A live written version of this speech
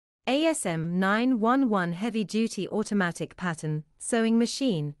ASM911 heavy-duty automatic pattern sewing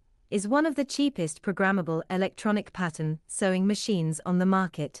machine is one of the cheapest programmable electronic pattern sewing machines on the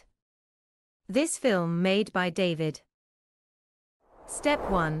market. This film made by David.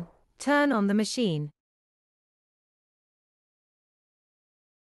 Step 1. Turn on the machine.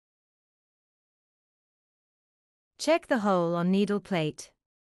 Check the hole on needle plate.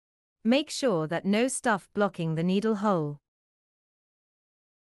 Make sure that no stuff blocking the needle hole.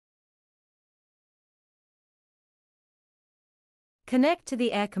 Connect to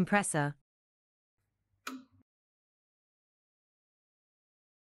the air compressor.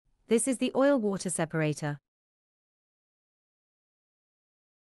 This is the oil-water separator.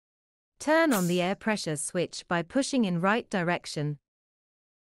 Turn on the air pressure switch by pushing in right direction.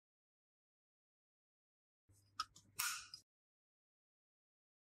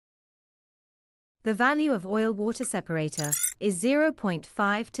 The value of oil-water separator is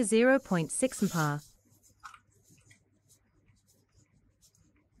 0.5 to 0.6 MPa.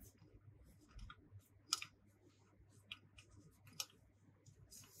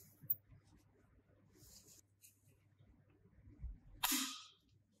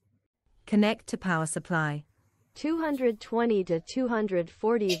 Connect to power supply. 220 to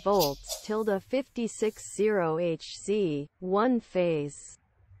 240 volts, 560 Hz, 1 phase.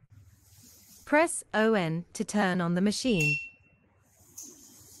 Press ON to turn on the machine.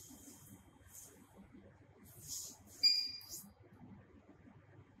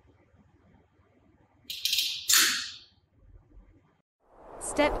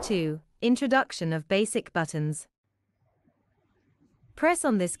 Step 2. Introduction of basic buttons. Press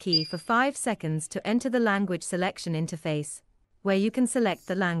on this key for 5 seconds to enter the language selection interface, where you can select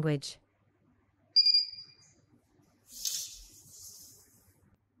the language.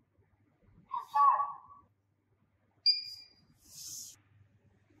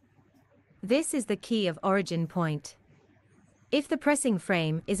 This is the key of origin point. If the pressing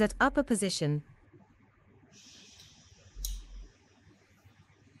frame is at upper position,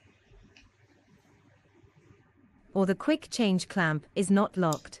 or the quick change clamp is not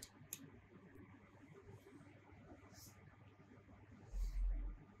locked,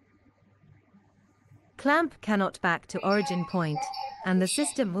 clamp cannot back to origin point, and the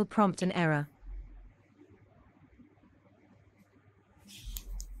system will prompt an error.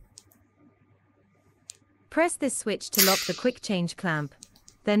 Press this switch to lock the quick change clamp,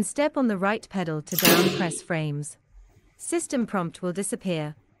 then step on the right pedal to down press frames. System prompt will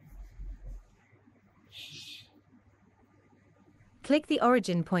disappear. Click the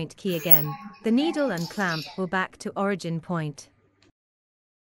origin point key again. The needle and clamp will back to origin point.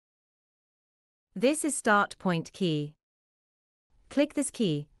 This is start point key. Click this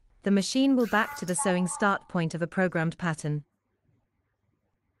key. The machine will back to the sewing start point of a programmed pattern.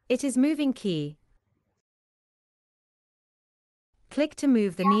 It is moving key. Click to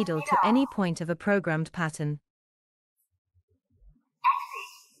move the needle to any point of a programmed pattern.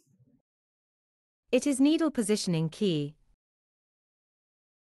 It is needle positioning key.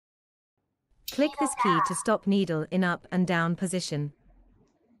 Click this key to stop needle in up and down position.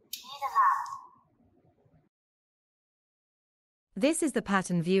 This is the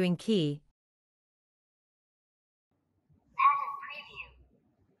pattern viewing key.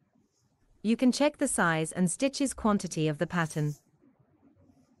 You can check the size and stitches quantity of the pattern.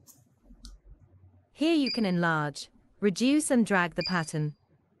 Here you can enlarge, reduce and drag the pattern.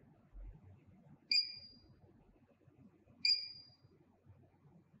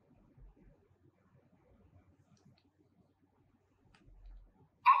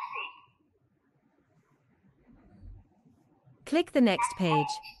 Click the next page.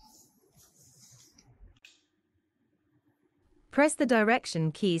 Press the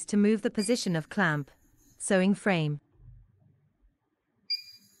direction keys to move the position of clamp, sewing frame.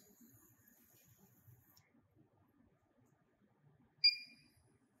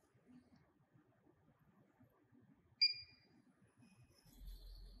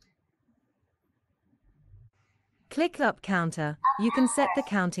 Click up counter. You can set the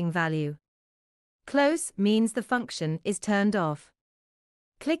counting value. Close means the function is turned off.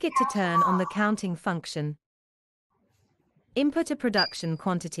 Click it to turn on the counting function. Input a production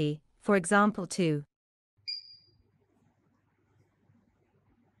quantity, for example 2.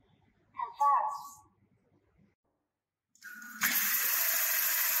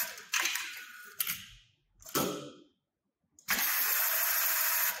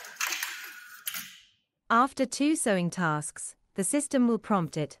 After 2 sewing tasks, the system will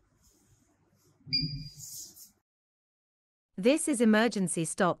prompt it. This is emergency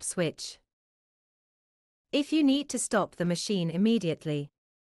stop switch. If you need to stop the machine immediately,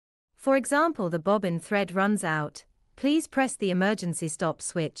 For example, the bobbin thread runs out, please press the emergency stop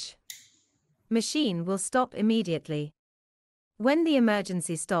switch. Machine will stop immediately. When the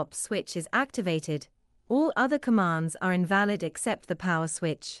emergency stop switch is activated, all other commands are invalid except the power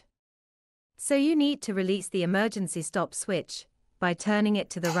switch. So you need to release the emergency stop switch by turning it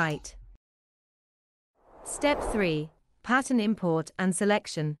to the right. Step 3. Pattern import and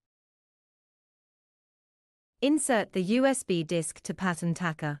selection. Insert the USB disk to pattern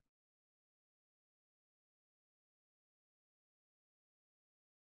tacker.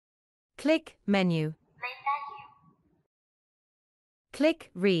 Click Menu. Click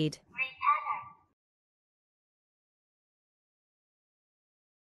Read.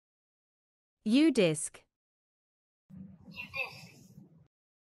 U-disk.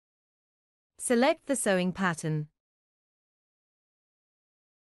 Select the sewing pattern.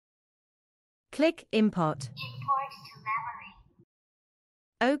 Click Import.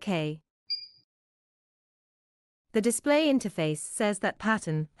 OK. The display interface says that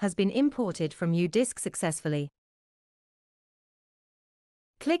pattern has been imported from U-disk successfully.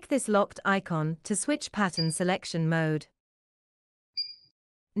 Click this locked icon to switch pattern selection mode.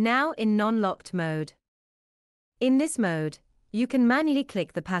 Now in non-locked mode. In this mode, you can manually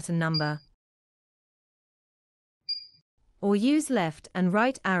click the pattern number or use left and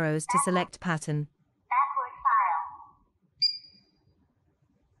right arrows to select pattern.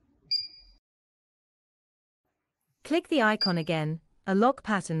 Click the icon again, a lock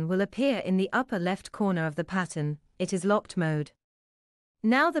pattern will appear in the upper left corner of the pattern, it is locked mode.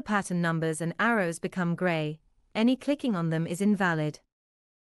 Now the pattern numbers and arrows become gray, any clicking on them is invalid.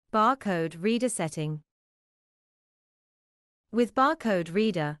 Barcode reader setting. With barcode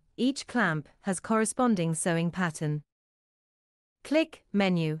reader, each clamp has corresponding sewing pattern. Click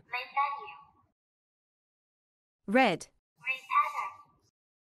Menu. Red.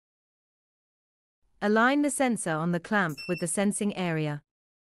 Align the sensor on the clamp with the sensing area.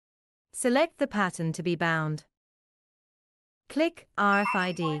 Select the pattern to be bound. Click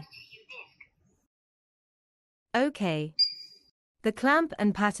RFID. OK. The clamp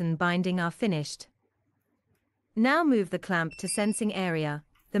and pattern binding are finished. Now move the clamp to sensing area.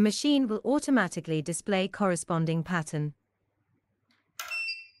 The machine will automatically display corresponding pattern.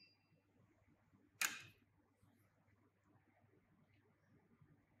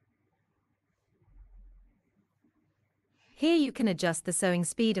 Here you can adjust the sewing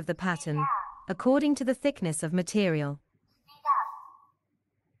speed of the pattern according to the thickness of material.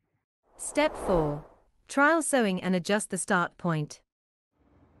 Step 4. Trial sewing and adjust the start point.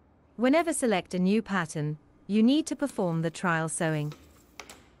 Whenever select a new pattern, you need to perform the trial sewing.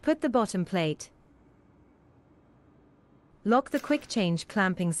 Put the bottom plate. Lock the quick change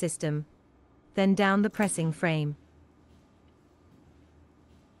clamping system. Then down the pressing frame.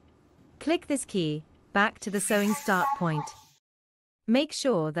 Click this key, back to the sewing start point. Make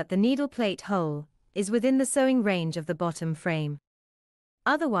sure that the needle plate hole is within the sewing range of the bottom frame.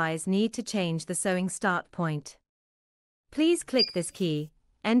 Otherwise need to change the sewing start point. Please click this key,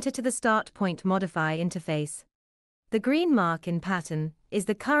 enter to the start point modify interface. The green mark in pattern is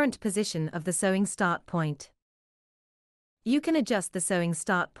the current position of the sewing start point. You can adjust the sewing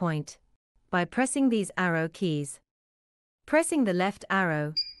start point by pressing these arrow keys. Pressing the left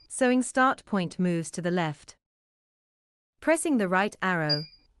arrow, sewing start point moves to the left. Pressing the right arrow,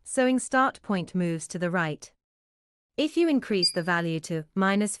 sewing start point moves to the right. If you increase the value to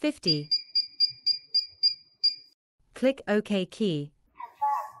 -50, click OK key.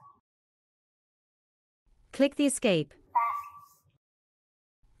 Click the escape.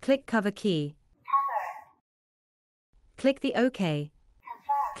 Click cover key. Click the OK.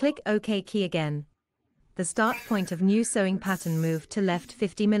 Click OK key again. The start point of new sewing pattern moved to left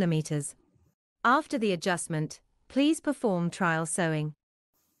 50 mm. After the adjustment, please perform trial sewing.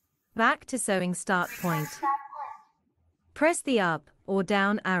 Back to sewing start point. Press the up or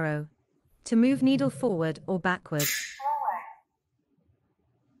down arrow to move needle forward or backward.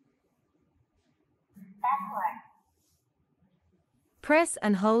 Press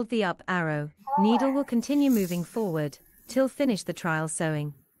and hold the up arrow. Needle will continue moving forward till finish the trial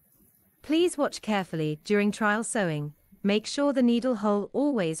sewing. Please watch carefully during trial sewing. Make sure the needle hole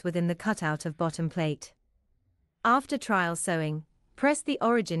always within the cutout of bottom plate. After trial sewing, press the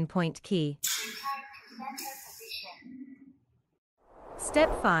origin point key.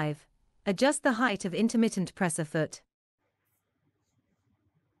 Step 5. Adjust the height of intermittent presser foot.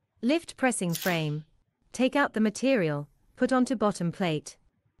 Lift pressing frame. Take out the material, put onto bottom plate.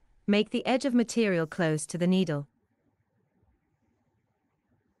 Make the edge of material close to the needle.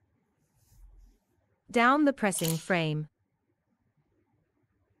 Down the pressing frame.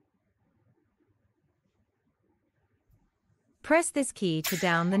 Press this key to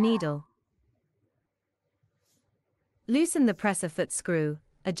down the needle. Loosen the presser foot screw,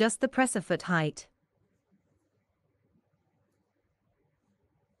 adjust the presser foot height.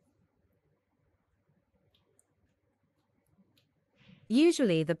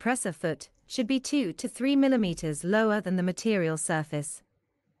 Usually the presser foot should be 2 to 3 mm lower than the material surface.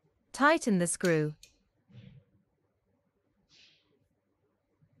 Tighten the screw.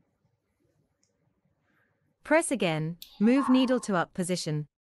 Press again, move needle to up position.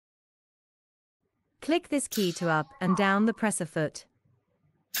 Click this key to up and down the presser foot.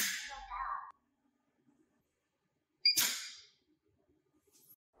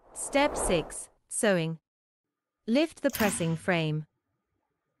 Step 6. Sewing. Lift the pressing frame.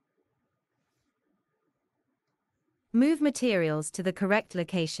 Move materials to the correct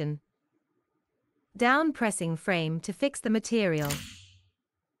location. Down pressing frame to fix the material.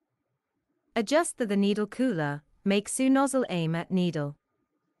 Adjust the needle cooler, make sew nozzle aim at needle.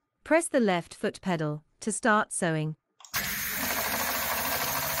 Press the left foot pedal to start sewing.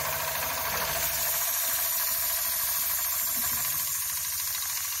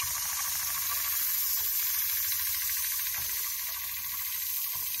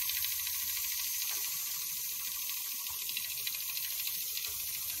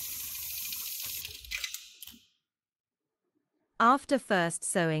 After first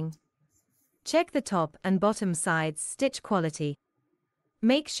sewing, check the top and bottom sides stitch quality.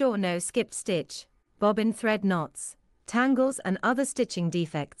 Make sure no skipped stitch, bobbin thread knots, tangles and other stitching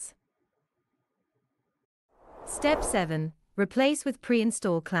defects. Step 7. Replace with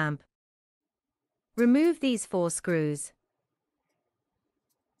pre-install clamp. Remove these 4 screws.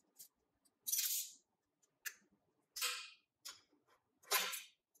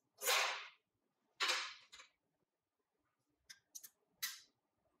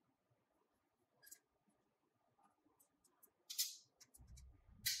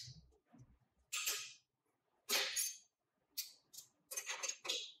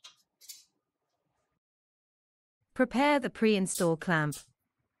 Prepare the pre-install clamp.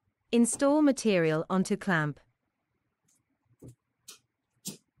 Install material onto clamp.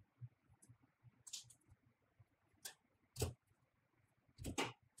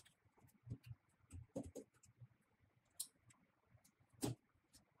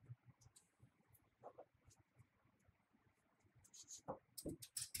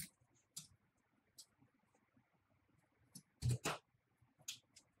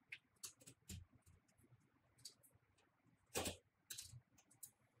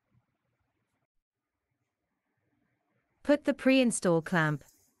 Put the pre-install clamp.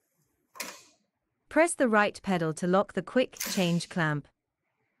 Press the right pedal to lock the quick change clamp.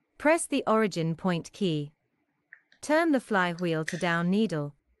 Press the origin point key. Turn the flywheel to down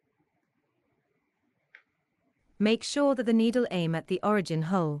needle. Make sure that the needle aim at the origin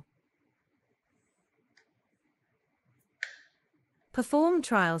hole. Perform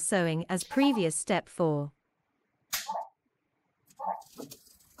trial sewing as previous step 4.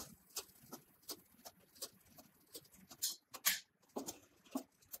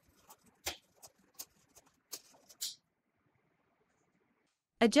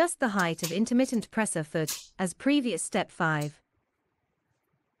 Adjust the height of intermittent presser foot as previous step 5.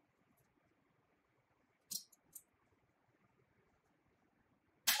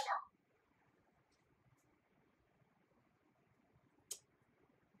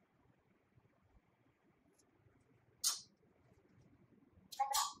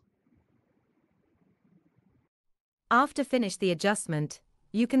 After finish the adjustment,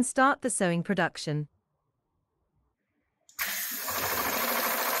 you can start the sewing production.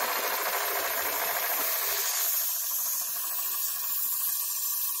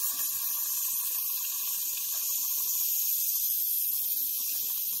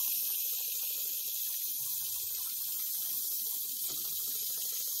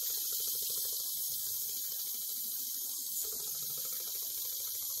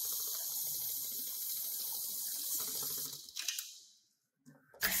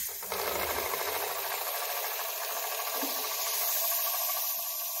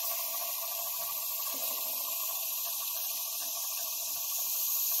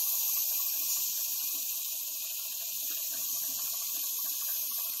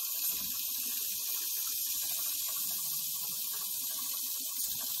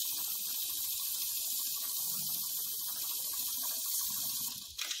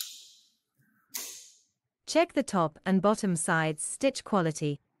 Check the top and bottom sides stitch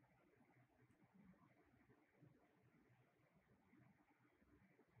quality.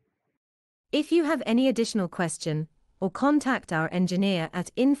 If you have any additional question, or contact our engineer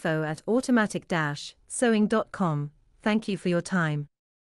at info@automatic-sewing.com, Thank you for your time.